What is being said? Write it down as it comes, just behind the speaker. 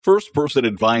First Person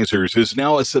Advisors is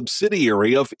now a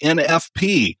subsidiary of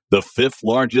NFP, the fifth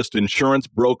largest insurance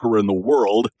broker in the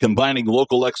world, combining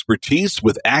local expertise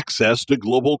with access to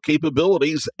global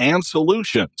capabilities and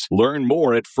solutions. Learn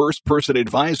more at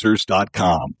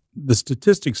firstpersonadvisors.com. The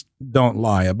statistics don't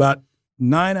lie. About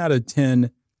 9 out of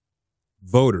 10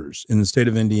 voters in the state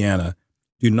of Indiana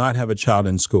do not have a child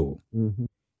in school. Mm-hmm.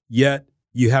 Yet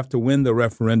you have to win the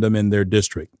referendum in their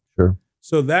district. Sure.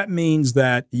 So that means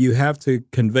that you have to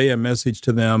convey a message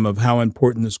to them of how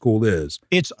important the school is.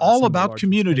 It's all about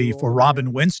community for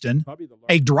Robin Winston,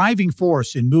 a driving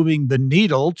force in moving the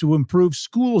needle to improve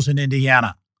schools in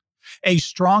Indiana. A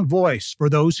strong voice for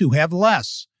those who have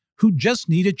less, who just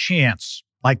need a chance,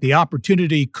 like the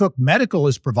opportunity Cook Medical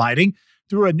is providing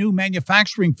through a new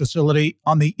manufacturing facility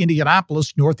on the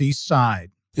Indianapolis Northeast side.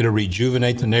 It'll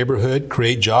rejuvenate the neighborhood,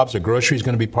 create jobs. A grocery is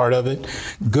going to be part of it.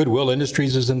 Goodwill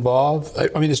Industries is involved. I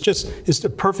mean, it's the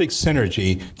perfect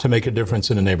synergy to make a difference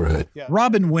in the neighborhood. Yeah.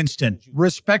 Robin Winston,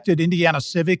 respected Indiana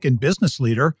civic and business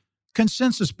leader,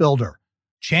 consensus builder,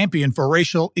 champion for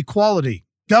racial equality,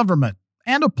 government,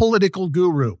 and a political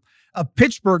guru. A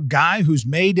Pittsburgh guy who's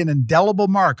made an indelible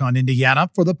mark on Indiana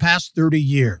for the past 30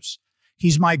 years.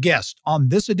 He's my guest on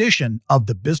this edition of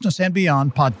the Business and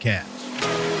Beyond podcast.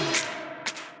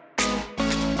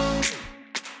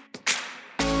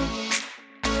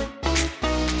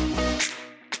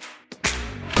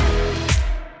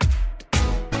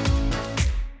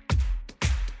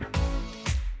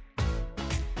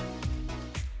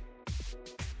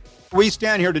 We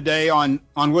stand here today on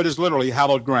what is literally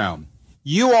hallowed ground.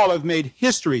 You all have made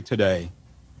history today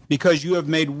because you have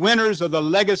made winners of the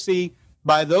legacy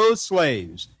by those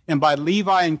slaves and by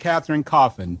Levi and Catherine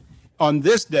Coffin. On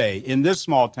this day, in this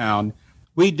small town,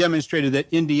 we demonstrated that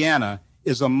Indiana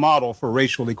is a model for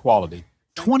racial equality.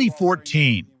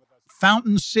 2014,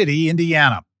 Fountain City,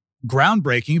 Indiana.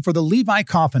 Groundbreaking for the Levi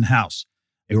Coffin House,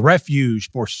 a refuge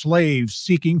for slaves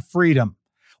seeking freedom.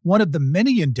 One of the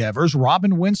many endeavors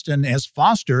Robin Winston has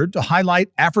fostered to highlight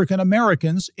African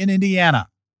Americans in Indiana.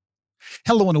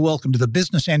 Hello and welcome to the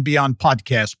Business and Beyond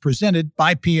podcast presented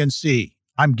by PNC.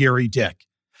 I'm Gary Dick.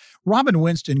 Robin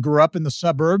Winston grew up in the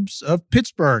suburbs of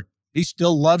Pittsburgh. He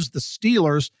still loves the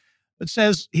Steelers, but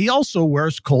says he also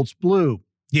wears Colts blue.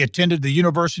 He attended the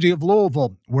University of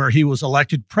Louisville, where he was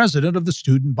elected president of the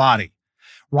student body.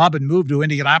 Robin moved to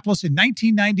Indianapolis in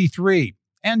 1993.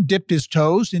 And dipped his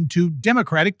toes into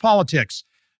Democratic politics,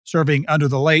 serving under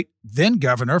the late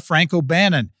then-Governor Frank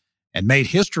O'Bannon, and made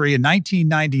history in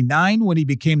 1999 when he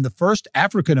became the first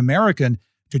African-American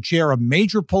to chair a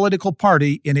major political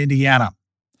party in Indiana.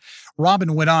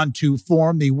 Robin went on to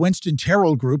form the Winston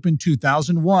Terrell Group in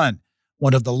 2001,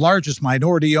 one of the largest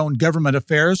minority-owned government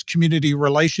affairs, community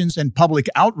relations, and public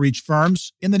outreach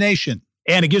firms in the nation.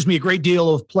 And it gives me a great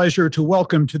deal of pleasure to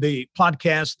welcome to the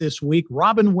podcast this week,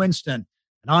 Robin Winston,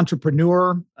 an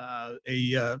entrepreneur,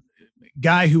 a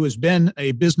guy who has been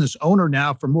a business owner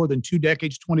now for more than 2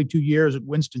 decades, 22 years at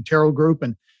Winston Terrell Group.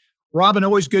 And Robin,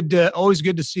 always good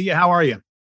to see you. How are you?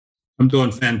 I'm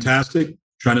doing fantastic.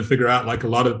 Trying to figure out, like a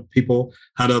lot of people,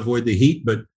 how to avoid the heat,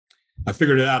 but I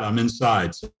figured it out. I'm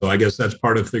inside, so I guess that's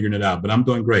part of figuring it out. But I'm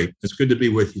doing great. It's good to be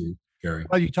with you, Gary.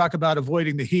 Well, you talk about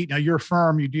avoiding the heat. Now, your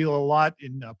firm, you deal a lot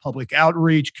in public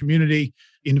outreach, community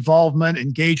involvement,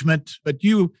 engagement, but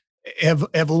you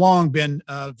have long been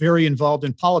very involved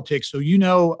in politics. So,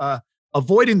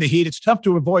 avoiding the heat, it's tough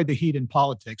to avoid the heat in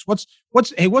politics. What's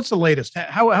the latest?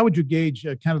 How would you gauge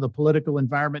kind of the political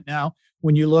environment now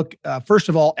when you look, first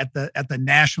of all, at the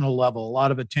national level? A lot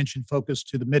of attention focused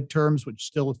to the midterms, which is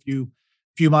still a few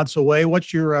months away.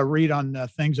 What's your read on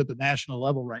things at the national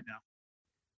level right now?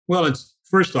 Well, it's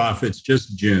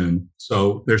just June.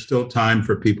 So there's still time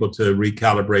for people to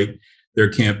recalibrate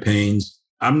their campaigns.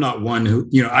 I'm not one who,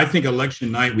 I think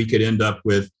election night, we could end up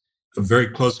with very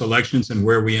close elections, and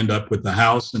where we end up with the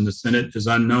House and the Senate is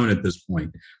unknown at this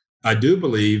point. I do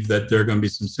believe that there are going to be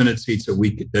some Senate seats that we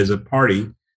could, as a party,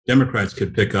 Democrats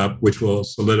could pick up, which will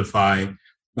solidify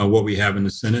what we have in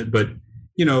the Senate. But,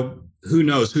 who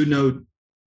knows? Who knew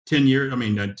 10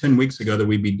 weeks ago that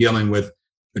we'd be dealing with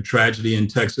a tragedy in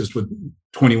Texas with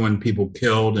 21 people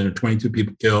killed and 22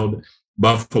 people killed,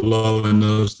 Buffalo and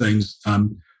those things.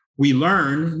 We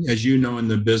learn, as you know, in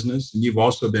the business, and you've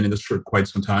also been in this for quite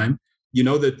some time,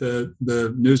 that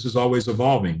the news is always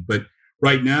evolving. But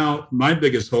right now, my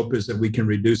biggest hope is that we can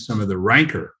reduce some of the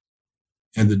rancor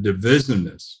and the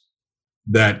divisiveness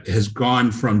that has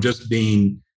gone from just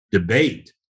being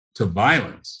debate to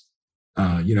violence.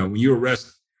 When you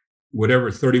arrest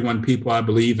 31 people, I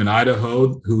believe, in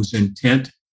Idaho, whose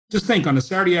intent, just think, on a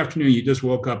Saturday afternoon, you just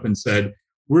woke up and said,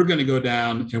 we're going to go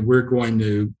down and we're going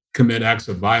to commit acts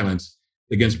of violence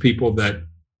against people that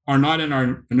are not in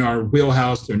our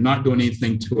wheelhouse. They're not doing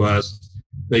anything to us.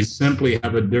 They simply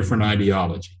have a different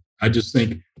ideology. I just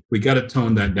think we got to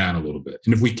tone that down a little bit.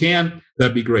 And if we can,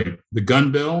 that'd be great. The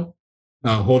gun bill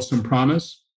holds some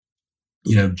promise.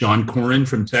 John Cornyn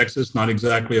from Texas, not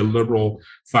exactly a liberal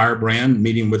firebrand,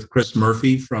 meeting with Chris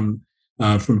Murphy from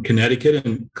Connecticut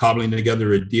and cobbling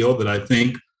together a deal that I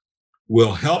think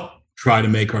will help try to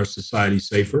make our society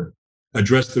safer,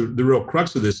 address the real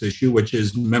crux of this issue, which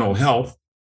is mental health.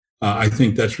 I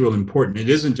think that's real important. It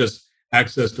isn't just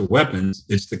access to weapons.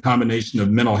 It's the combination of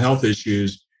mental health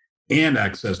issues and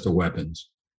access to weapons.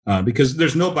 Because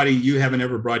there's nobody you haven't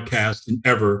ever broadcast and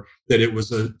ever that it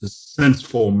was a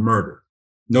senseless murder.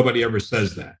 Nobody ever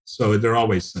says that. So they're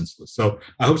always senseless. So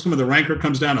I hope some of the rancor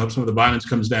comes down. I hope some of the violence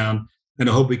comes down. And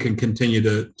I hope we can continue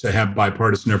to have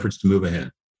bipartisan efforts to move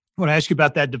ahead. I want to ask you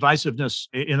about that divisiveness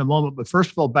in a moment. But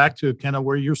first of all, back to kind of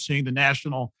where you're seeing the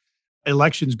national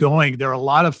elections going. There are a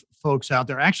lot of folks out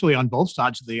there actually on both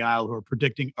sides of the aisle who are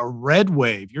predicting a red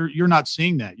wave. You're not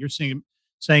seeing that. You're saying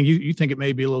you think it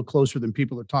may be a little closer than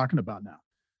people are talking about now.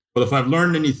 Well, if I've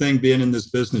learned anything being in this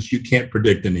business, you can't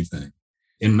predict anything.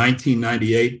 In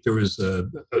 1998, there was a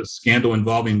scandal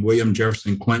involving William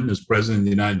Jefferson Clinton as president of the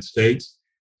United States.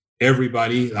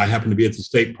 Everybody, I happened to be at the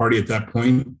state party at that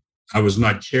point. I was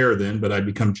not chair then, but I'd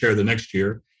become chair the next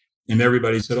year. And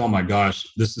everybody said, oh my gosh,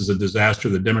 this is a disaster.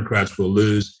 The Democrats will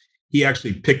lose. He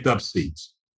actually picked up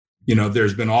seats.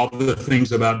 There's been all the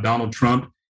things about Donald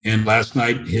Trump. And last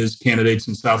night, his candidates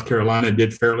in South Carolina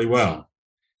did fairly well.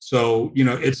 So,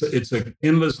 it's an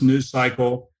endless news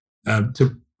cycle.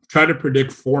 To try to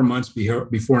predict 4 months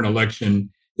before an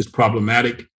election is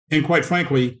problematic. And quite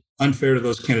frankly, unfair to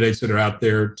those candidates that are out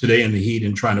there today in the heat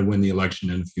and trying to win the election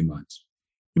in a few months.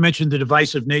 You mentioned the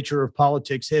divisive nature of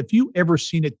politics. Have you ever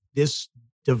seen it this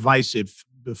divisive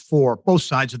before, both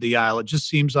sides of the aisle? It just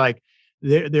seems like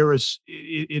it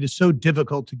is so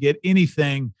difficult to get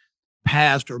anything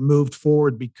passed or moved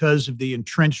forward because of the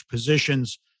entrenched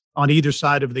positions on either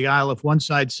side of the aisle. If one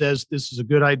side says this is a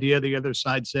good idea, the other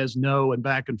side says no, and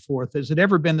back and forth. Has it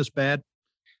ever been this bad?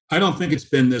 I don't think it's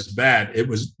been this bad. It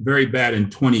was very bad in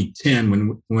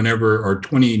 2010 or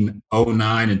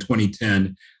 2009 and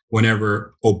 2010,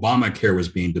 whenever Obamacare was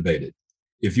being debated.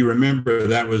 If you remember,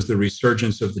 that was the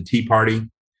resurgence of the Tea Party.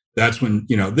 That's when,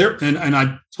 and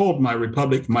I told my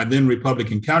then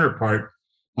Republican counterpart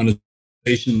on a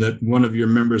station that one of your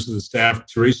members of the staff,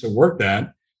 Teresa, worked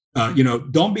at,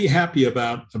 don't be happy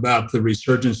about the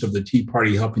resurgence of the Tea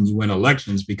Party helping you win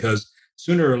elections, because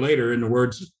sooner or later, in the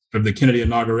words of the Kennedy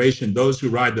inauguration, those who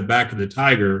ride the back of the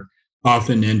tiger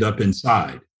often end up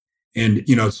inside. And,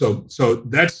 so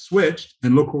that's switched,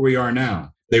 and look where we are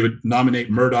now. They would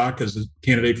nominate Murdoch as a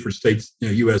candidate for state's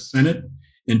U.S. Senate.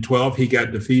 In 12, he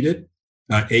got defeated.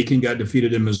 Aiken got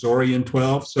defeated in Missouri in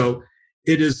 12. So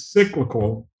it is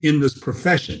cyclical in this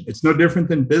profession. It's no different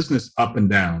than business up and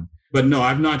down. But no,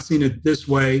 I've not seen it this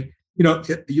way. You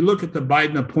look at the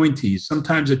Biden appointees,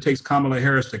 sometimes it takes Kamala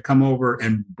Harris to come over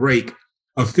and break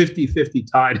a 50-50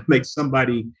 tie to make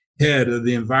somebody head of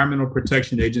the Environmental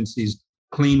Protection Agency's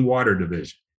Clean Water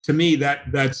Division. To me,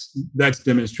 that's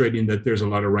demonstrating that there's a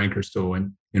lot of rancor still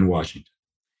in Washington.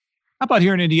 How about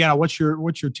here in Indiana? What's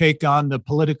your take on the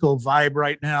political vibe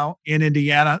right now in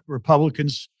Indiana?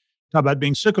 Republicans talk about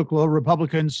being cyclical.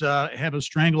 Republicans have a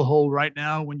stranglehold right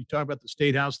now when you talk about the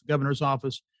State House, the governor's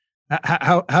office.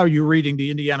 How are you reading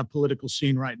the Indiana political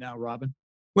scene right now, Robin?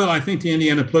 Well, I think the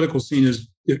Indiana political scene is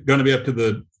going to be up to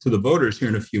the voters here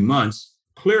in a few months.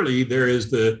 Clearly, there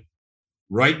is the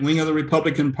right wing of the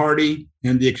Republican Party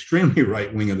and the extremely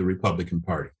right wing of the Republican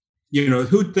Party.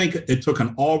 Who'd think it took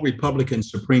an all-Republican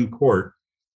Supreme Court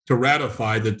to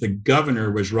ratify that the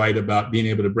governor was right about being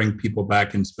able to bring people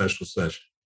back in special session,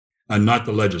 not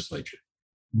the legislature?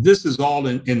 This is all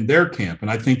in their camp, and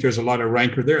I think there's a lot of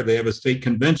rancor there. They have a state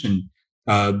convention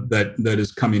that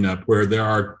is coming up where there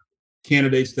are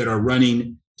candidates that are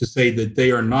running to say that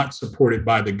they are not supported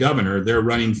by the governor. They're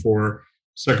running for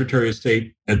Secretary of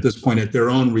State at this point at their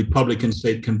own Republican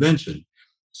state convention.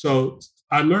 So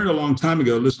I learned a long time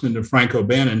ago, listening to Frank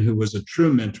O'Bannon, who was a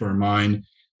true mentor of mine,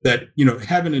 that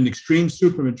having an extreme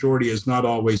supermajority is not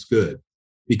always good,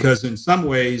 because in some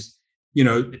ways,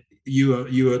 you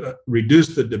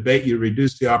reduce the debate, you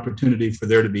reduce the opportunity for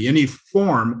there to be any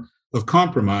form of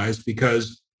compromise,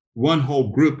 because one whole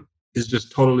group is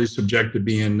just totally subject to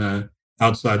being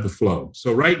outside the flow.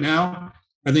 So right now,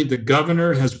 I think the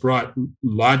governor has brought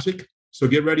logic. So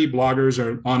get ready, bloggers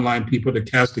or online people, to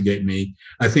castigate me.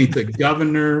 I think the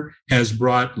governor has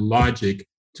brought logic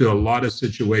to a lot of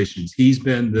situations. He's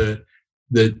been the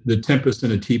the tempest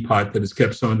in a teapot that has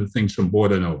kept some of the things from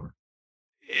boiling over.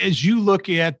 As you look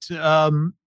at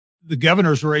the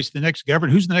governor's race, the next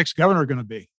governor, who's the next governor going to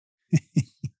be?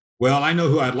 Well, I know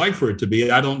who I'd like for it to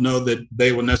be. I don't know that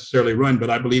they will necessarily run,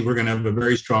 but I believe we're going to have a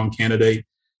very strong candidate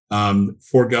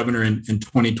for governor in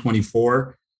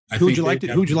 2024. Who would you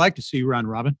like to see run,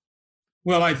 Robin?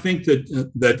 Well, I think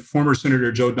that former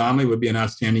Senator Joe Donnelly would be an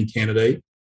outstanding candidate.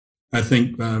 I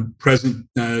think present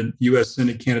U.S.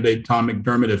 Senate candidate Tom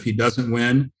McDermott, if he doesn't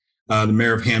win, the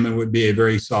mayor of Hammond would be a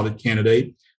very solid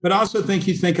candidate. But I also think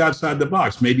you think outside the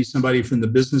box. Maybe somebody from the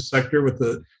business sector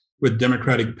with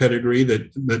Democratic pedigree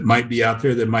that might be out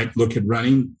there that might look at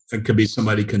running. That could be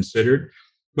somebody considered.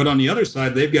 But on the other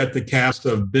side, they've got the cast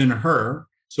of Ben-Hur,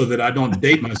 so that I don't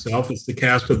date myself. It's the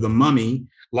cast of The Mummy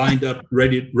lined up,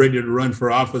 ready to run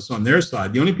for office on their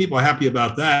side. The only people happy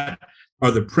about that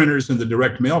are the printers and the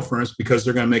direct mail firms, because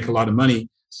they're going to make a lot of money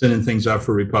sending things out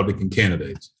for Republican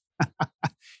candidates.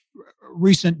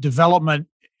 Recent development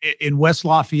in West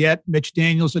Lafayette, Mitch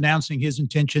Daniels announcing his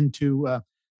intention to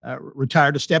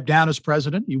retire, to step down as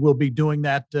president. He will be doing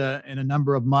that in a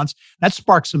number of months. That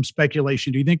sparked some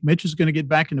speculation. Do you think Mitch is going to get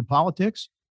back into politics?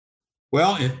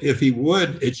 Well, if he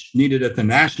would, it's needed at the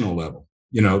national level.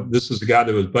 You know, this is a guy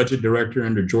that was budget director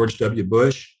under George W.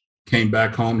 Bush, came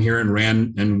back home here and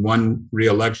ran and won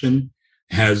re-election,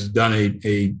 has done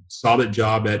a solid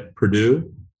job at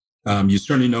Purdue. You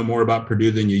certainly know more about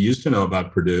Purdue than you used to know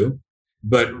about Purdue.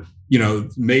 But, you know,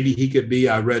 maybe he could be,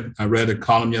 I read a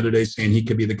column the other day saying he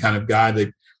could be the kind of guy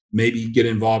that maybe get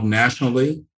involved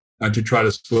nationally to try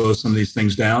to slow some of these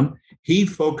things down. He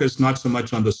focused not so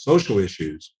much on the social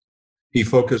issues. He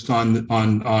focused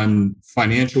on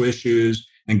financial issues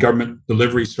and government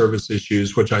delivery service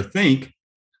issues, which I think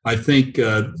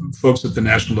folks at the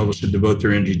national level should devote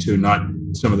their energy to, not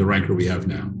some of the rancor we have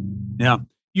now. Yeah.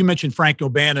 You mentioned Frank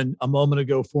O'Bannon a moment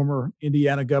ago, former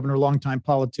Indiana governor, longtime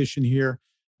politician here,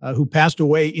 who passed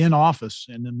away in office.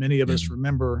 And many of us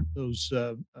remember those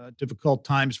difficult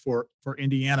times for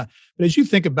Indiana. But as you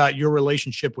think about your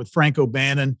relationship with Frank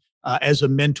O'Bannon as a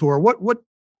mentor, what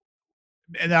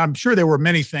and I'm sure there were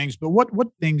many things, but what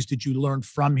things did you learn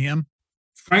from him?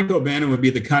 Frank O'Bannon would be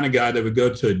the kind of guy that would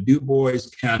go to a Du Bois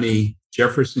County,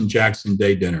 Jefferson Jackson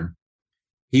Day dinner.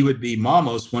 He would be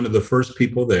almost one of the first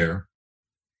people there,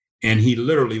 and he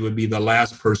literally would be the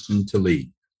last person to leave.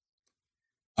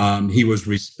 He was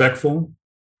respectful.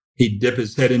 He'd dip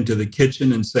his head into the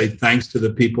kitchen and say thanks to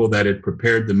the people that had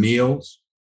prepared the meals.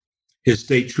 His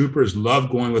state troopers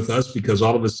loved going with us because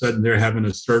all of a sudden they're having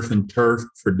a surf and turf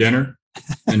for dinner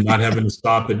and not having to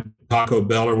stop at Taco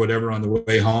Bell or whatever on the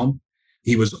way home.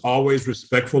 He was always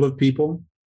respectful of people.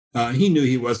 He knew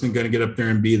he wasn't going to get up there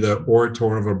and be the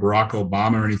orator of a Barack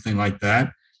Obama or anything like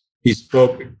that. He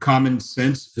spoke common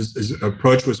sense. His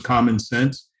approach was common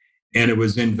sense, and it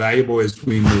was invaluable as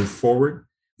we move forward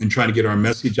and try to get our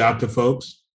message out to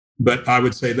folks. But I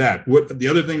would say that. The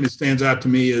other thing that stands out to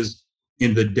me is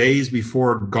in the days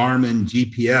before Garmin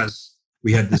GPS,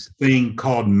 we had this thing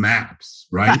called maps,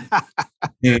 right?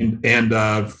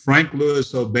 and Frank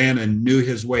Lewis O'Bannon knew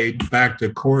his way back to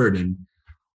Corydon.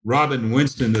 Robin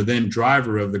Winston, the then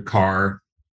driver of the car,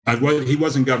 he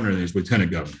wasn't governor, he was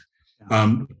lieutenant governor.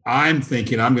 I'm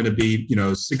thinking I'm going to be,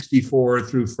 64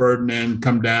 through Ferdinand,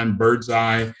 come down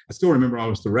Birdseye. I still remember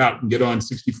almost the route, and get on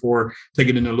 64, take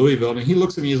it into Louisville. And he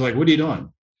looks at me, he's like, "What are you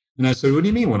doing?" And I said, "What do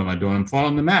you mean, what am I doing? I'm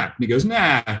following the map." And he goes,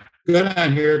 "Nah, go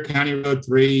down here, County Road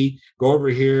 3, go over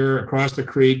here, across the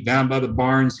creek, down by the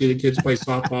barn, see the kids play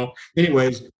softball."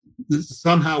 Anyways,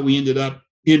 somehow we ended up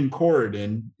in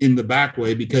Corydon in the back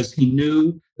way because he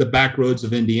knew the back roads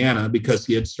of Indiana because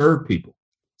he had served people.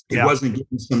 It wasn't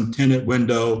getting some tenant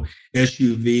window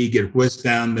SUV, get whisked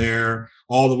down there,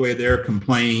 all the way there,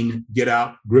 complain, get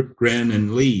out, grip, grin,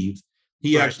 and leave.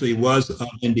 He actually was of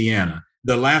Indiana.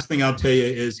 The last thing I'll tell you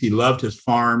is he loved his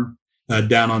farm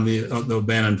down on the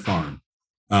O'Bannon farm.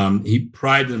 He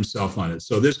prided himself on it.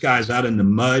 So this guy's out in the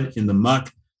mud, in the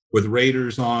muck, with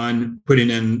Raiders on, putting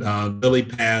in lily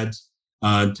pads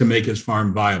to make his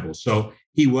farm viable. So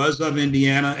he was of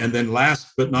Indiana. And then last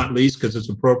but not least, because it's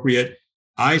appropriate,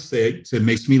 I say it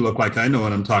makes me look like I know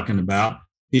what I'm talking about.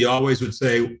 He always would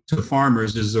say to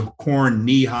farmers, "Is the corn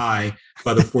knee high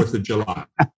by the 4th of July?"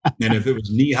 And if it was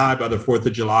knee high by the 4th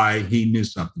of July, he knew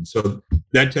something. So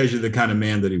that tells you the kind of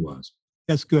man that he was.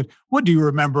 That's good. What do you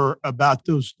remember about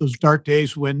those dark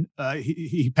days when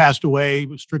he passed away? He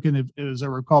was stricken, as I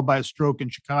recall, by a stroke in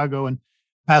Chicago and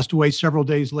passed away several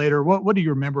days later. What do you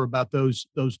remember about those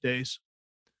days?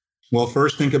 Well,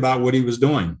 first, think about what he was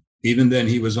doing. Even then,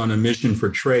 he was on a mission for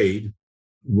trade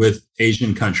with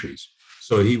Asian countries.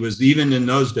 So he was, even in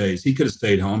those days, he could have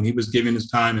stayed home. He was giving his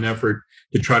time and effort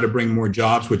to try to bring more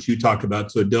jobs, which you talk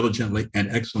about so diligently and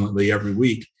excellently every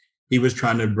week. He was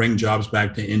trying to bring jobs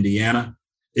back to Indiana.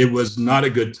 It was not a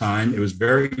good time. It was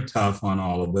very tough on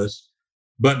all of us.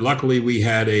 But luckily, we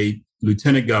had a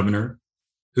lieutenant governor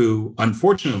who,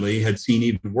 unfortunately, had seen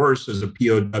even worse as a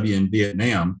POW in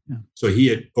Vietnam. Yeah. So he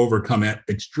had overcome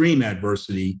extreme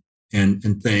adversity and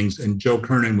things. And Joe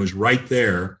Kernan was right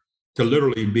there to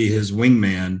literally be his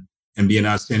wingman and be an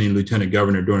outstanding lieutenant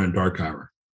governor during a dark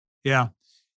hour. Yeah.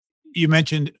 You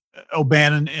mentioned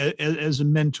O'Bannon as a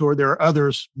mentor. There are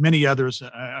others, many others,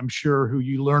 I'm sure, who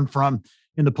you learned from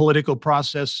in the political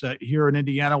process here in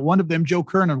Indiana. One of them, Joe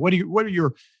Kernan. What are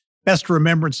your best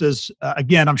remembrances?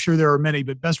 Again, I'm sure there are many,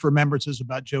 but best remembrances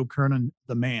about Joe Kernan,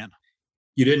 the man.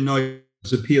 You didn't know he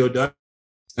was a POW?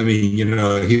 I mean,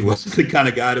 he wasn't the kind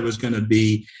of guy that was going to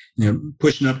be,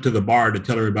 pushing up to the bar to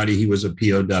tell everybody he was a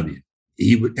POW.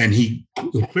 He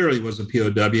clearly was a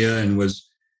POW and was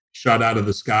shot out of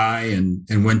the sky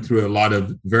and went through a lot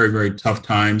of very, very tough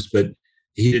times, but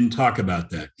he didn't talk about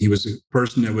that. He was a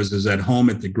person that was as at home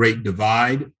at the Great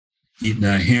Divide, eating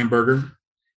a hamburger,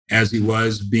 as he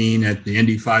was being at the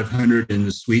Indy 500 in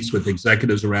the suites with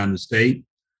executives around the state,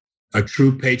 a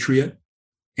true patriot.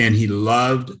 And he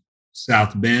loved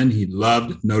South Bend. He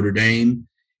loved Notre Dame.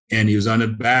 And he was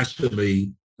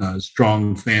unabashedly a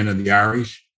strong fan of the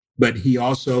Irish. But he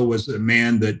also was a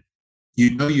man that,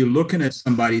 you're looking at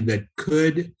somebody that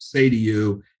could say to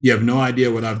you, you have no idea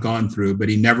what I've gone through, but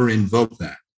he never invoked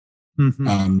that.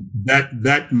 Mm-hmm.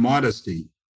 That modesty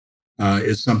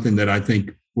is something that I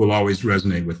think will always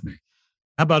resonate with me.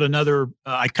 How about another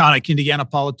iconic Indiana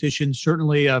politician,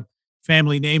 certainly a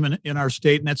family name in our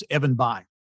state, and that's Evan Bayh.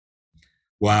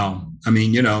 Wow. I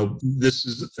mean, this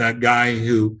is that guy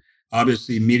who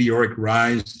obviously meteoric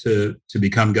rise to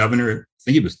become governor. I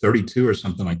think he was 32 or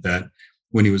something like that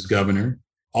when he was governor,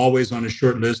 always on a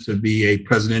short list to be a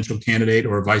presidential candidate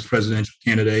or a vice presidential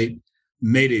candidate,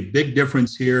 made a big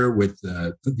difference here with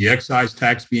the excise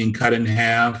tax being cut in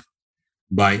half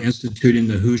by instituting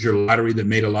the Hoosier lottery that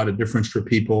made a lot of difference for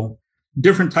people.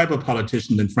 Different type of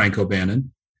politician than Frank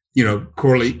O'Bannon.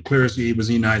 Clearly he was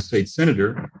a United States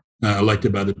senator,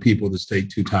 elected by the people of the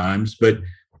state 2 times. But,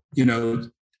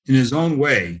 in his own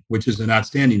way, which is an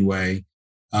outstanding way,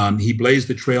 he blazed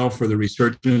the trail for the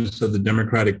resurgence of the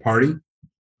Democratic Party.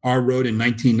 Our road in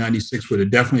 1996 would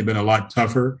have definitely been a lot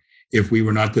tougher if we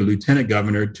were not the lieutenant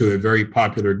governor to a very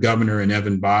popular governor in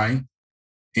Evan Bayh.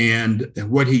 And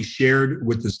what he shared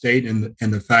with the state and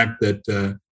the fact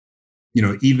that,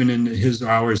 even in his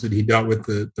hours that he dealt with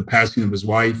the passing of his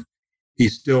wife, he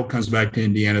still comes back to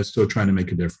Indiana, still trying to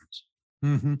make a difference.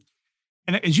 Mm-hmm.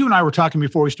 And as you and I were talking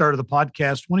before we started the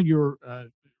podcast, one of your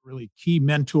really key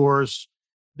mentors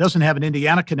doesn't have an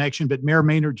Indiana connection, but Mayor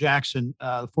Maynard Jackson,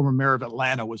 the former mayor of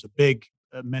Atlanta, was a big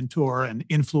mentor and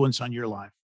influence on your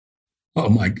life. Oh,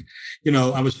 my.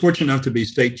 I was fortunate enough to be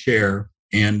state chair,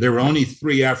 and there were only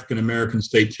 3 African-American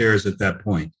state chairs at that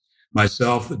point.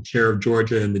 Myself, the chair of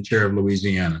Georgia, and the chair of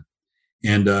Louisiana.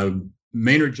 And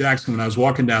Maynard Jackson, when I was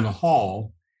walking down the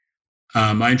hall,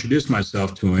 I introduced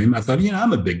myself to him. I thought,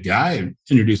 I'm a big guy. I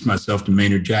introduced myself to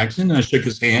Maynard Jackson, and I shook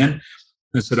his hand.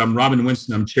 I said, I'm Robin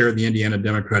Winston. I'm chair of the Indiana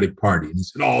Democratic Party. And he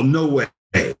said, oh, no way.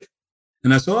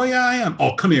 And I said, oh, yeah, I am.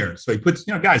 Oh, come here. So he puts,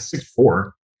 guy's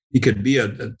 6'4". He could be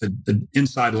an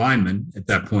inside lineman at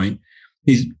that point.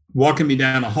 He's walking me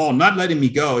down the hall, not letting me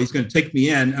go. He's going to take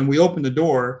me in. And we open the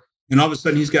door. And all of a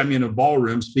sudden, he's got me in a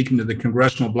ballroom speaking to the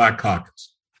Congressional Black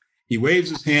Caucus. He waves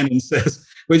his hand and says,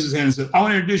 I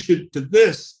want to introduce you to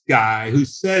this guy who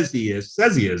says he is,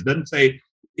 doesn't say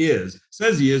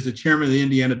says he is the chairman of the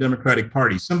Indiana Democratic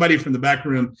Party. Somebody from the back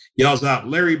room yells out,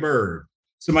 Larry Bird.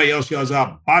 Somebody else yells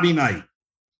out, Bobby Knight.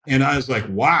 And I was like,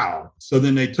 wow. So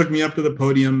then they took me up to the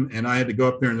podium and I had to go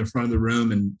up there in the front of the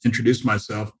room and introduce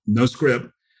myself. No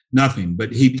script, nothing.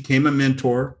 But he became a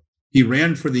mentor. He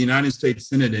ran for the United States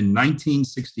Senate in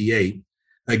 1968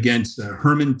 against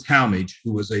Herman Talmadge,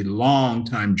 who was a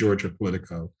longtime Georgia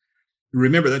politico.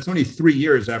 Remember, that's only 3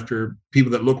 years after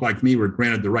people that look like me were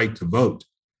granted the right to vote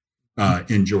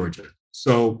in Georgia.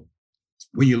 So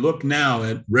when you look now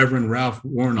at Reverend Ralph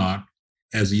Warnock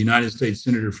as a United States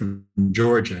Senator from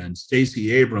Georgia and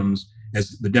Stacey Abrams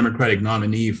as the Democratic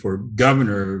nominee for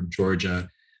governor of Georgia,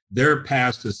 their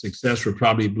paths to success were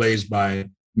probably blazed by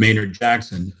Maynard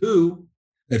Jackson, who,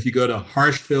 if you go to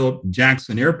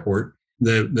Hartsfield-Jackson Airport,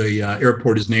 the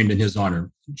airport is named in his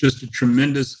honor. Just a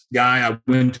tremendous guy. I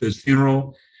went to his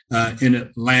funeral in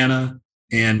Atlanta.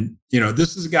 And,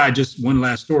 this is a guy, just one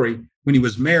last story. When he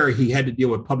was mayor, he had to deal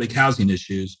with public housing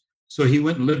issues. So he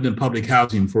went and lived in public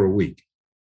housing for a week.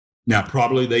 Now,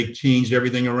 probably they changed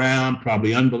everything around,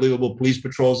 probably unbelievable police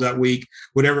patrols that week,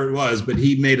 whatever it was. But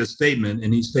he made a statement,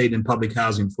 and he stayed in public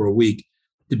housing for a week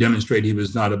to demonstrate he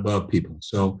was not above people.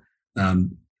 So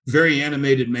very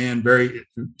animated man, very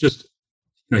just,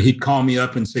 he'd call me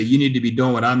up and say, you need to be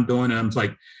doing what I'm doing. And I'm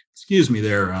like, excuse me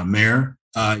there, Mayor.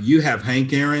 You have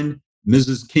Hank Aaron,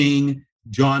 Mrs. King,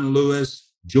 John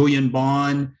Lewis, Julian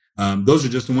Bond. Those are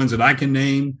just the ones that I can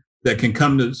name that can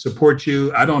come to support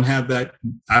you. I don't have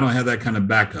that kind of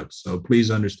backup. So please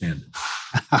understand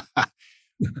it.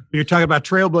 You're talking about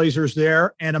trailblazers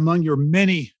there, and among your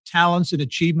many talents and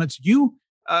achievements, you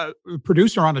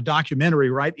producer on a documentary,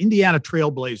 right? Indiana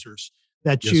Trailblazers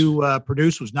that Yes, you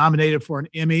produced, was nominated for an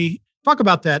Emmy. Talk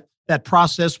about that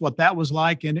process, what that was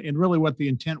like, and really what the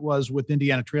intent was with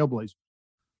Indiana Trailblazers.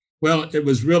 Well, it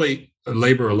was really a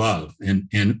labor of love.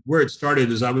 And where it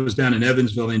started is I was down in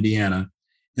Evansville, Indiana,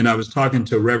 and I was talking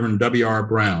to Reverend W.R.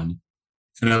 Brown.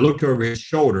 And I looked over his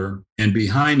shoulder, and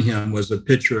behind him was a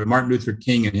picture of Martin Luther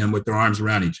King and him with their arms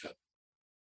around each other.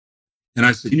 And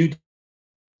I said, you knew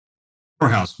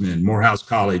Morehouse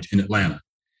College in Atlanta.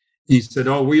 And he said,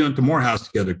 oh, we went to Morehouse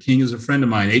together. King is a friend of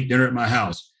mine, ate dinner at my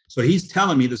house. So he's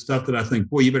telling me the stuff that I think,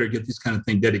 boy, you better get this kind of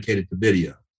thing dedicated to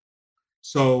video.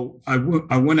 So I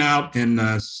went out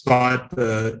and saw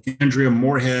Andrea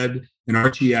Moorhead and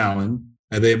Archie Allen.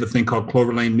 They have a thing called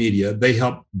Clover Lane Media. They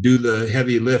helped do the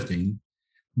heavy lifting.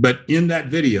 But in that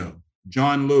video,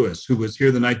 John Lewis, who was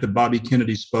here the night that Bobby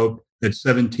Kennedy spoke at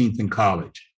 17th and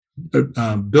College,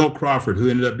 Bill Crawford, who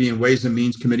ended up being Ways and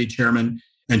Means Committee chairman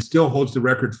and still holds the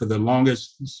record for the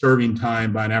longest serving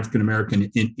time by an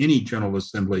African-American in any General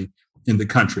Assembly in the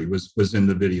country, was in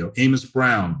the video. Amos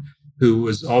Brown, who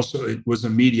was a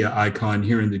media icon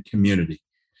here in the community.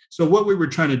 So what we were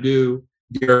trying to do,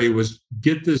 Gary, was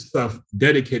get this stuff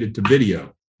dedicated to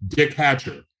video. Dick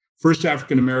Hatcher, first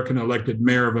African-American elected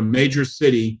mayor of a major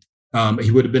city.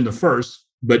 He would have been the first,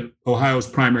 but Ohio's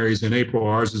primary is in April,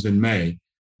 ours is in May.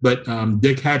 But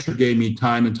Dick Hatcher gave me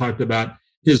time and talked about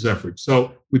his efforts.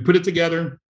 So we put it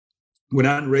together, went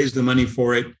out and raised the money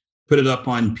for it, put it up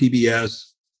on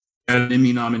PBS, had an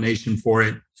Emmy nomination for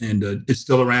it, and it's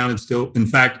still around. It's still, in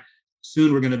fact,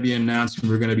 soon we're going to be announcing,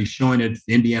 we're going to be showing it at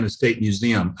the Indiana State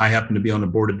Museum. I happen to be on the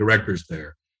board of directors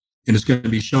there. And it's going to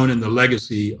be shown in the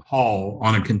Legacy Hall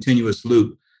on a continuous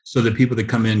loop so that people that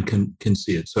come in can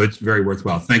see it. So it's very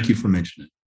worthwhile. Thank you for mentioning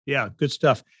it. Yeah, good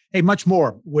stuff. Hey, much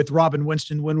more with Robin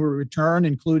Winston when we return,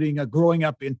 including growing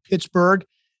up in Pittsburgh.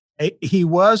 He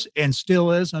was and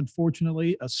still is,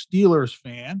 unfortunately, a Steelers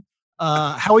fan.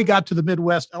 How he got to the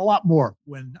Midwest, and a lot more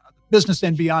when the Business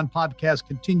and Beyond podcast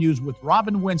continues with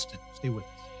Robin Winston. Stay with us.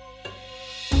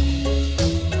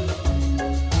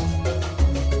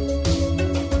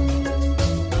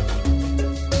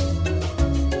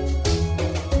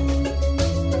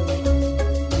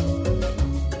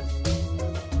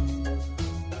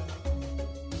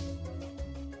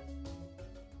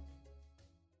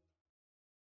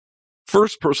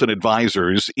 First Person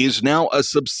Advisors is now a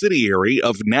subsidiary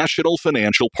of National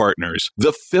Financial Partners,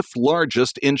 the fifth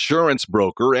largest insurance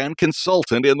broker and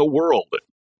consultant in the world.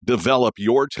 Develop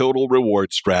your total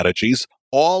reward strategies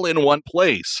all in one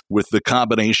place with the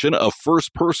combination of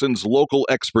First Person's local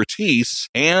expertise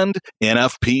and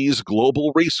NFP's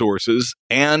global resources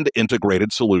and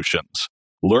integrated solutions.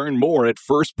 Learn more at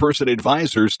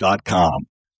firstpersonadvisors.com.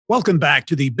 Welcome back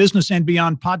to the Business and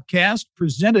Beyond podcast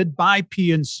presented by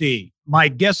PNC. My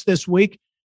guest this week,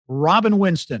 Robin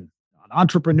Winston, an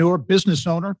entrepreneur, business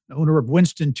owner of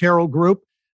Winston Terrell Group,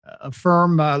 a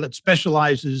firm that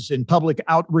specializes in public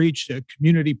outreach,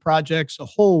 community projects, a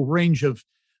whole range of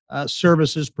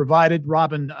services provided.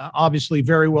 Robin, obviously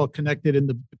very well connected in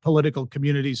the political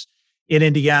communities in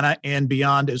Indiana and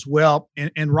beyond as well.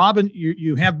 And Robin,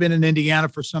 you have been in Indiana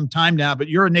for some time now, but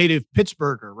you're a native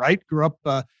Pittsburgher, right? Grew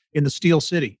up in the Steel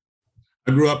City.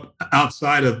 I grew up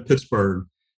outside of Pittsburgh,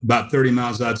 about 30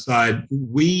 miles outside.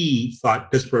 We thought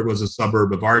Pittsburgh was a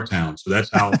suburb of our town. So that's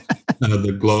how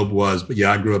the globe was. But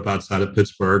yeah, I grew up outside of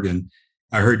Pittsburgh. And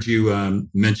I heard you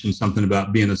mention something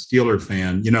about being a Steeler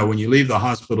fan. You know, when you leave the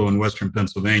hospital in Western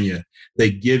Pennsylvania, they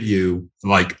give you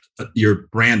you're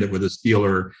branded with a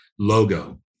Steeler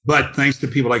logo. But thanks to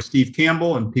people like Steve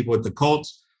Campbell and people at the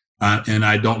Colts, and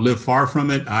I don't live far from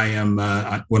it. I am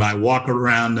when I walk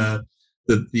around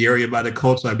the area by the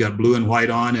Colts, I've got blue and white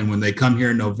on. And when they come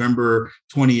here November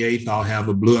 28th, I'll have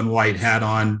a blue and white hat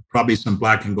on, probably some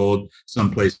black and gold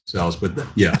someplace else. But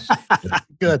yes.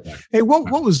 Good. Hey,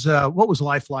 what was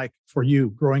life like for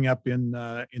you growing up in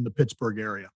the Pittsburgh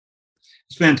area?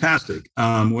 It's fantastic.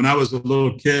 When I was a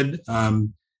little kid,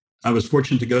 I was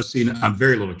fortunate to go see, I'm a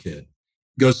very little kid,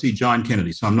 go see John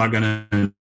Kennedy. So I'm not going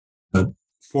to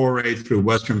foray through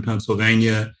Western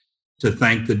Pennsylvania to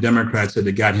thank the Democrats that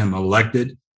had got him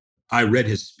elected. I read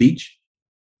his speech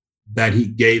that he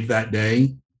gave that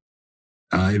day.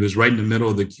 It was right in the middle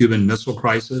of the Cuban Missile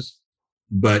Crisis,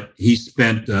 but he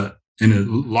spent a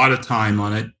lot of time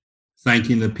on it,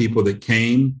 thanking the people that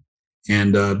came.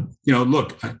 And,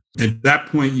 look, at that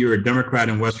point, you're a Democrat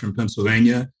in Western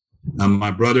Pennsylvania. My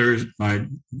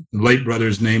late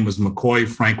brother's name was McCoy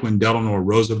Franklin Delano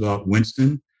Roosevelt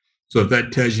Winston. So if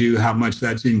that tells you how much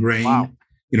that's ingrained, wow.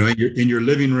 In your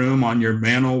living room on your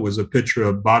mantle was a picture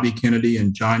of Bobby Kennedy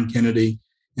and John Kennedy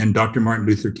and Dr. Martin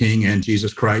Luther King and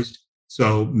Jesus Christ.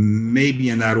 So maybe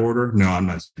in that order. No, I'm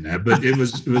not saying that, but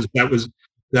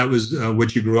that was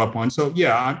what you grew up on. So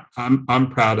yeah, I'm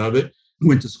proud of it.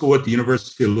 Went to school at the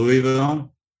University of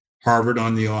Louisville, Harvard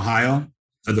on the Ohio.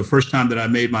 The first time that I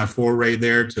made my foray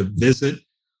there to visit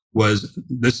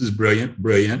this is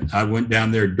brilliant. I went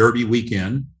down there Derby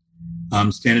weekend.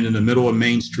 I'm standing in the middle of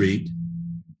Main Street.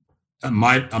 I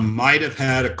might have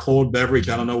had a cold beverage.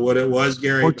 I don't know what it was,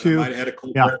 Gary. Or two. I might have had a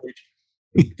cold beverage.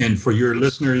 And for your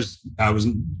listeners, I was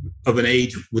of an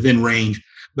age within range.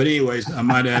 But anyways, I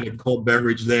might have had a cold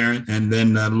beverage there and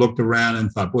then looked around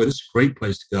and thought, boy, this is a great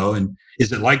place to go. And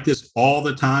is it like this all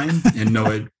the time? And no,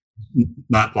 it's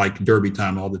not like Derby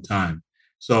time all the time.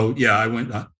 So, yeah, I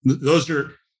went. Those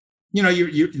are,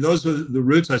 those are the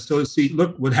roots I still see.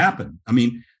 Look what happened. I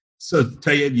mean, so to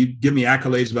tell you give me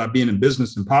accolades about being in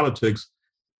business and politics.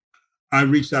 I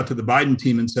reached out to the Biden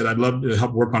team and said, I'd love to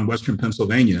help work on Western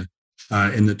Pennsylvania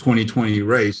in the 2020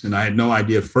 race. And I had no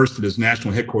idea, first, that his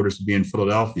national headquarters would be in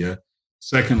Philadelphia.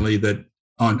 Secondly, that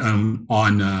on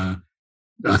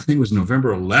I think it was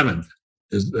November 11th,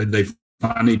 they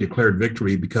finally declared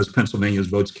victory because Pennsylvania's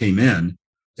votes came in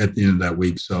at the end of that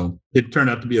week. So it turned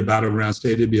out to be a battleground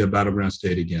state. It'd be a battleground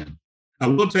state again. I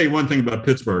will tell you one thing about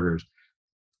Pittsburghers.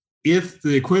 If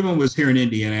the equivalent was here in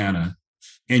Indiana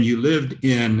and you lived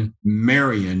in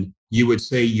Marion, you would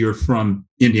say you're from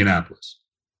Indianapolis.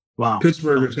 Wow.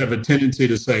 Pittsburghers have a tendency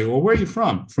to say, well, where are you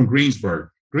from? From Greensburg.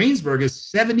 Greensburg is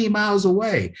 70 miles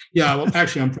away. Yeah, well,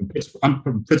 actually, I'm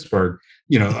from Pittsburgh.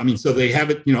 So they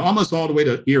have it, almost all the way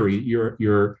to Erie.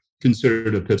 You're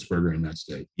considered a Pittsburgher in that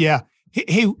state. Yeah.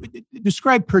 Hey,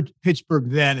 describe Pittsburgh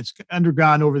then. It's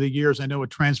undergone over the years, I know, a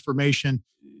transformation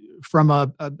from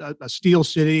a steel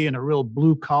city and a real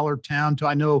blue-collar town to,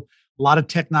 I know, a lot of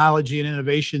technology and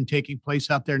innovation taking place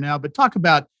out there now. But talk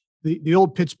about the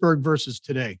old Pittsburgh versus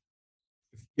today.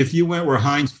 If you went where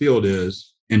Heinz Field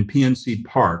is in PNC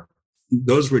Park,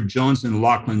 those were Jones and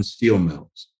Laughlin steel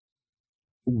mills.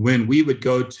 When we would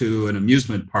go to an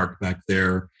amusement park back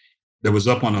there that was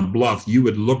up on a bluff, you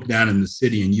would look down in the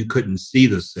city and you couldn't see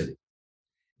the city.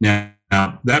 Now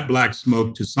that black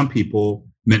smoke to some people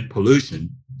meant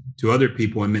pollution. To other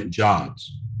people, it meant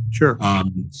jobs. Sure.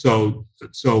 So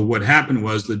what happened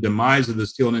was the demise of the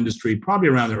steel industry, probably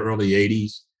around the early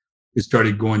 80s, it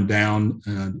started going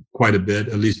down quite a bit,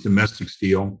 at least domestic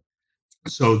steel.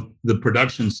 So the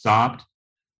production stopped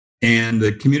and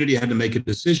the community had to make a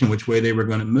decision which way they were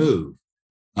going to move.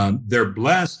 They're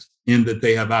blessed in that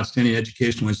they have outstanding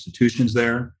educational institutions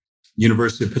there,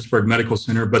 University of Pittsburgh Medical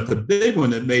Center. But the big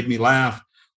one that made me laugh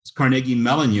is Carnegie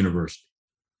Mellon University,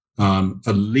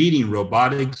 a leading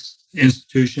robotics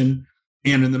institution.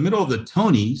 And in the middle of the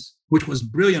Tonys, which was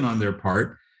brilliant on their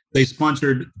part, they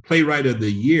sponsored Playwright of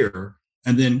the Year.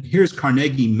 And then here's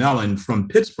Carnegie Mellon from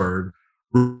Pittsburgh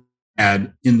in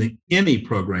the Emmy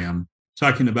program,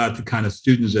 talking about the kind of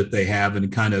students that they have and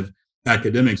the kind of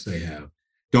academics they have.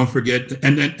 Don't forget,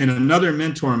 and another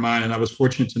mentor of mine, and I was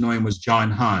fortunate to know him, was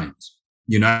John Hines,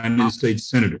 United States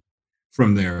Senator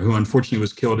from there, who unfortunately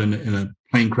was killed in a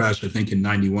plane crash, I think in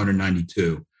 91 or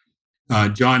 92.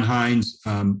 John Hines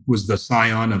was the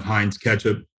scion of Heinz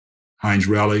Ketchup, Heinz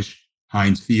Relish,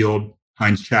 Heinz Field,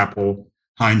 Heinz Chapel,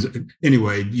 Heinz.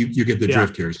 Anyway, you get the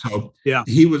drift here. So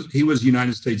he was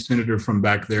United States Senator from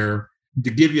back there. To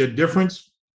give you a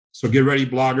difference, so get ready,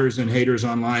 bloggers and haters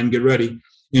online, get ready.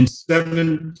 When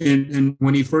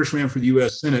he first ran for the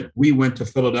U.S. Senate, we went to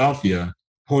Philadelphia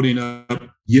holding up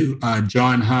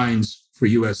John Hines for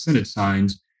U.S. Senate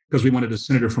signs because we wanted a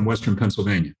senator from Western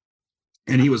Pennsylvania.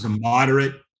 And he was a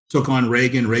moderate, took on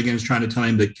Reagan. Reagan was trying to tell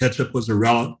him that ketchup was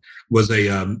a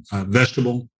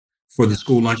vegetable for the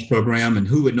school lunch program. And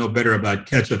who would know better about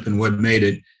ketchup and what made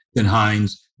it than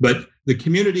Heinz? But the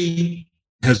community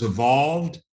has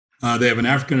evolved. They have an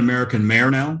African-American mayor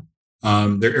now.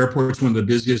 Their airport's one of the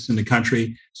busiest in the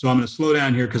country. So I'm going to slow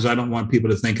down here because I don't want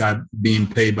people to think I'm being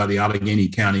paid by the Allegheny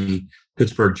County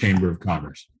Pittsburgh Chamber of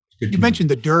Commerce. You mentioned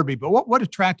the Derby, but what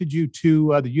attracted you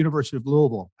to the University of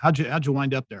Louisville? How'd you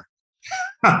wind up there?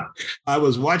 I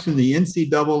was watching the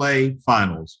NCAA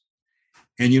finals,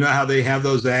 and you know how they have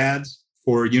those ads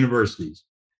for universities,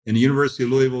 and the University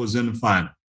of Louisville was in the final,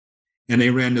 and they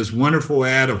ran this wonderful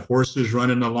ad of horses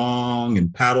running along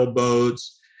and paddle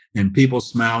boats and people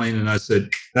smiling, and I said,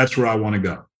 that's where I want to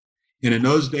go. And in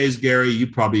those days, Gary, you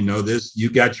probably know this,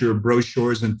 you got your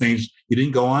brochures and things. You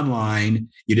didn't go online.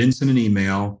 You didn't send an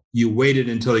email. You waited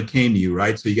until it came to you,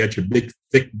 right? So you got your big,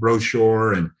 thick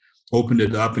brochure and opened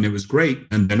it up, and it was great.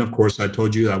 And then, of course, I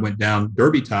told you I went down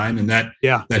Derby time, and that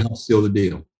helped seal the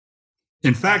deal.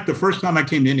 In fact, the first time I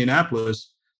came to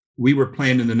Indianapolis, we were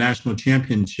playing in the national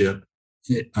championship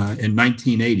in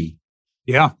 1980.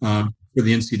 Yeah. For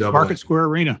the NCAA. Market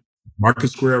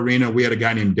Square Arena. We had a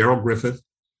guy named Darrell Griffith.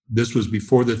 This was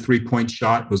before the three-point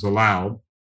shot was allowed.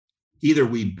 Either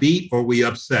we beat or we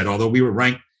upset, although we were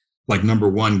ranked like number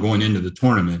one going into the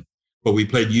tournament. But we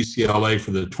played UCLA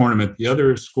for the tournament. The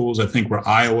other schools, I think, were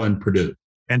Iowa and Purdue.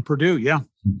 And Purdue, yeah.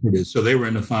 So they were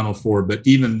in the Final Four. But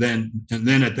even then, and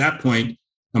then at that point,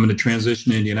 I'm going to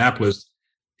transition to Indianapolis.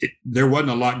 There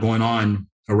wasn't a lot going on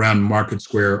around Market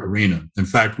Square Arena. In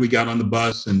fact, we got on the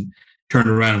bus and turned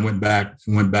around and went back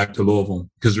to Louisville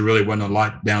because there really wasn't a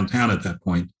lot downtown at that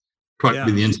point.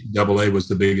 Probably the NCAA was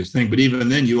the biggest thing. But even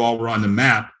then, you all were on the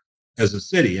map as a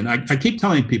city. And I keep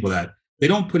telling people that. They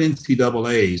don't put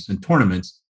NCAAs and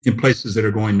tournaments in places that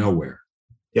are going nowhere.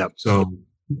 Yeah. So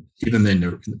even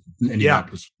then,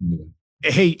 Indianapolis.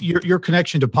 Hey, your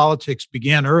connection to politics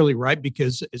began early, right?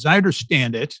 Because as I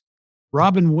understand it,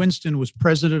 Robin Winston was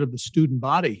president of the student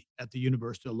body at the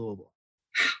University of Louisville.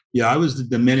 Yeah, I was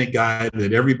the minute guy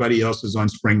that everybody else is on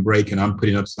spring break, and I'm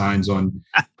putting up signs on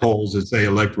poles that say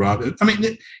elect Robin. I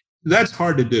mean, that's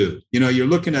hard to do. You know, you're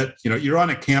looking at, you're on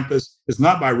a campus. It's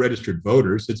not by registered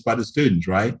voters. It's by the students,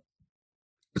 right?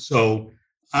 So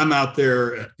I'm out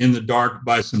there in the dark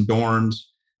by some dorms,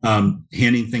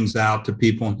 handing things out to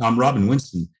people. I'm Robin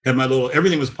Winston. Had my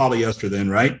everything was polyester then,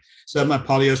 right? So I had my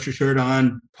polyester shirt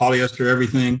on, polyester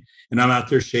everything. And I'm out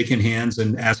there shaking hands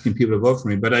and asking people to vote for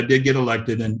me. But I did get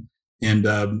elected and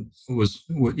I was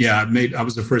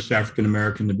the first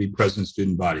African-American to be president of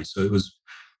student body. So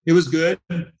it was good.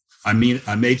 I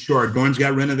made sure our dorms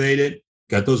got renovated,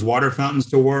 got those water fountains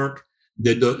to work,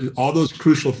 did all those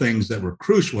crucial things that were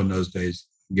crucial in those days.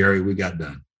 Gary, we got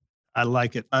done. I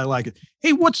like it.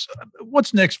 Hey, what's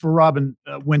next for Robin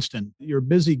Winston? You're a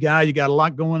busy guy. You got a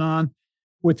lot going on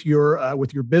with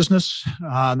your business,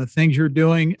 the things you're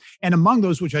doing. And among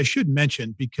those, which I should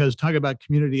mention, because talking about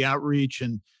community outreach,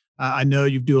 and I know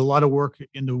you do a lot of work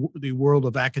in the world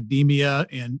of academia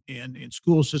and in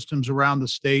school systems around the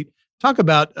state. Talk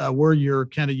about where your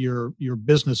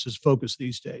business is focused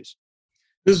these days.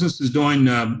 Business is doing,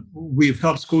 we've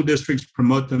helped school districts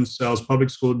promote themselves,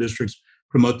 public school districts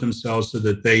promote themselves so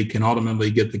that they can ultimately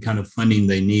get the kind of funding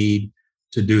they need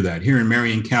to do that. Here in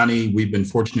Marion County, we've been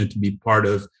fortunate to be part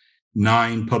of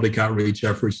 9 public outreach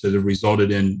efforts that have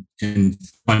resulted in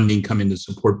funding coming to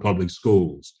support public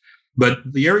schools. But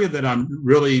the area that I'm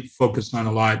really focused on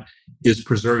a lot is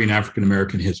preserving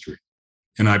African-American history.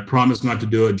 And I promise not to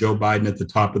do a Joe Biden at the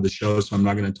top of the show, so I'm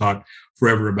not going to talk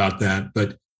forever about that.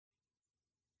 But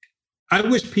I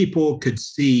wish people could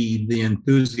see the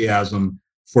enthusiasm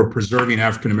for preserving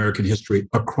African-American history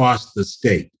across the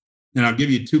state. And I'll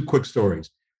give you 2 quick stories.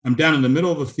 I'm down in the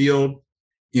middle of a field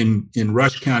in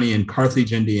Rush County in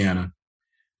Carthage, Indiana.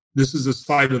 This is the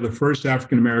site of the first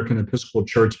African-American Episcopal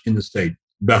church in the state,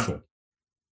 Bethel.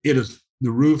 The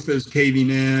roof is caving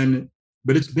in,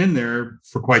 but it's been there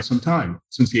for quite some time,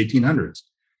 since the 1800s.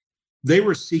 They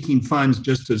were seeking funds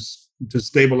just to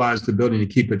stabilize the building, to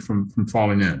keep it from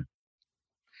falling in.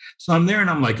 So I'm there and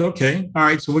I'm like, okay, all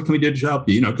right, so what can we do to help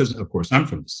you? Because of course I'm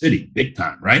from the city, big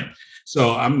time, right?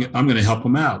 So I'm going to help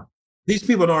them out. These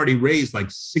people had already raised like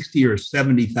 $60,000 or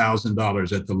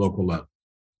 $70,000 at the local level.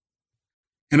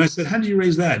 And I said, how did you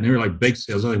raise that? And they were like, bake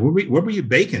sales. I was like, what were you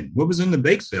baking? What was in the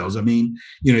bake sales? I mean,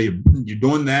 you're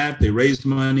doing that. They raised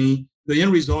money. The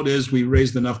end result is we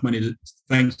raised enough money,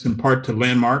 thanks in part to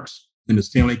Landmarks and the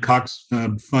Stanley Cox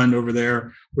Fund over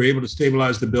there. We're able to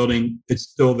stabilize the building. It's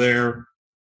still there.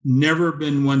 Never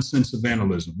been one sense of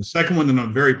vandalism. The second one that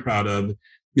I'm very proud of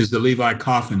is the Levi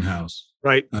Coffin House.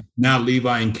 Right. Now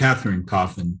Levi and Catherine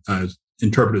Coffin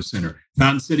Interpretive Center.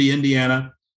 Fountain City,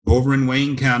 Indiana, over in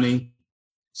Wayne County.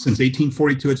 Since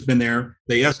 1842, it's been there.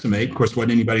 They estimate, of course,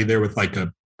 wasn't anybody there with like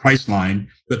a price line,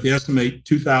 but they estimate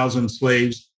 2,000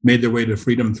 slaves made their way to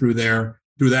freedom through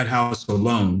that house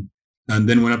alone, and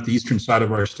then went up the eastern side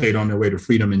of our state on their way to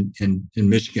freedom in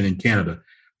Michigan and Canada.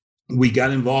 We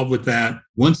got involved with that.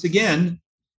 Once again,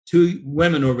 2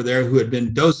 women over there who had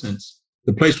been docents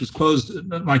The place was closed,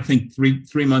 I think,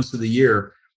 three months of the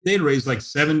year. They had raised like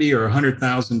 $70,000 or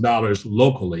 $100,000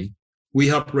 locally. We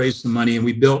helped raise some money, and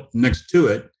we built next to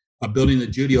it a building that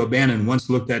Judy O'Bannon once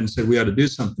looked at and said we ought to do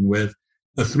something with,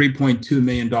 a $3.2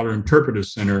 million interpretive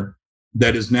center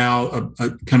that is now a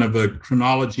kind of a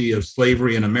chronology of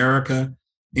slavery in America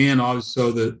and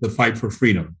also the fight for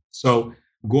freedom. So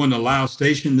going to Laos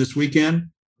Station this weekend.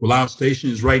 Laos Station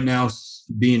is right now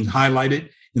being highlighted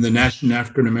in the National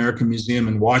African American Museum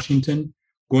in Washington.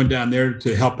 Going down there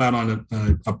to help out on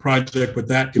a project with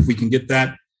that. If we can get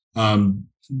that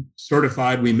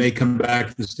certified, we may come back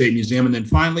to the State Museum. And then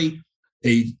finally,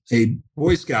 a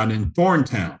Boy Scout in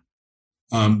Thorntown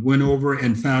went over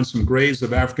and found some graves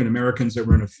of African Americans that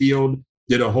were in a field,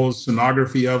 did a whole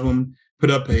sonography of them, put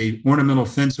up a ornamental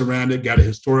fence around it, got a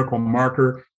historical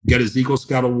marker, got his Eagle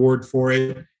Scout Award for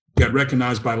it, got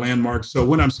recognized by landmarks. So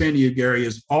what I'm saying to you, Gary,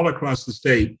 is all across the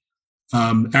state,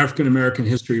 African-American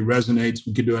history resonates.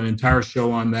 We could do an entire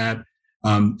show on that.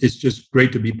 It's just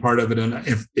great to be part of it. And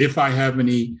if I have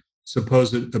any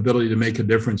supposed ability to make a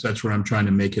difference, that's where I'm trying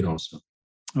to make it also.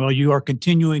 Well, you are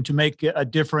continuing to make a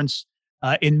difference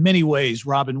in many ways,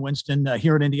 Robin Winston,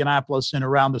 here in Indianapolis and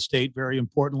around the state, very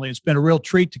importantly. It's been a real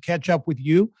treat to catch up with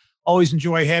you. Always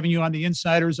enjoy having you on the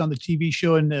Insiders on the TV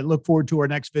show, and look forward to our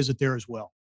next visit there as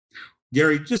well.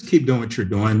 Gary, just keep doing what you're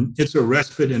doing. It's a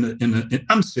respite and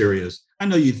I'm serious. I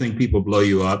know you think people blow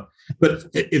you up, but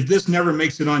if this never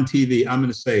makes it on TV, I'm going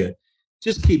to say it.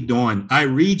 Just keep doing. I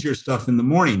read your stuff in the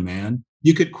morning, man.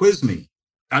 You could quiz me.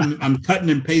 I'm cutting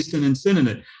and pasting and sending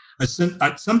it.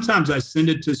 Sometimes I send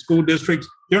it to school districts.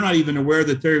 They're not even aware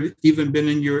that they've even been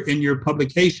in your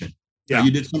publication. Yeah.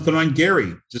 You did something on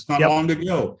Gary just not long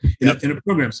ago in a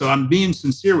program. So I'm being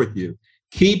sincere with you.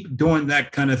 Keep doing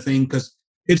that kind of thing, because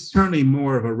it's certainly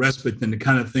more of a respite than the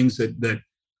kind of things that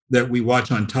we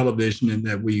watch on television and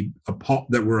that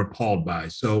we're appalled by.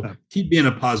 So keep being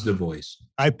a positive voice.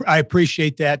 I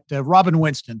appreciate that. Robin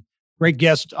Winston, great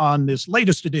guest on this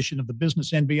latest edition of the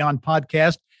Business and Beyond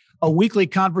podcast, a weekly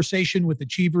conversation with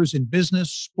achievers in business,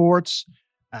 sports,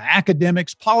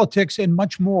 academics, politics, and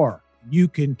much more. You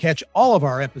can catch all of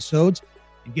our episodes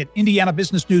and get Indiana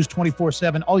Business News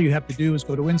 24/7. All you have to do is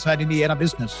go to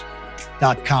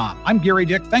InsideIndianaBusiness.com. I'm Gary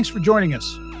Dick. Thanks for joining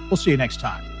us. We'll see you next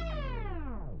time.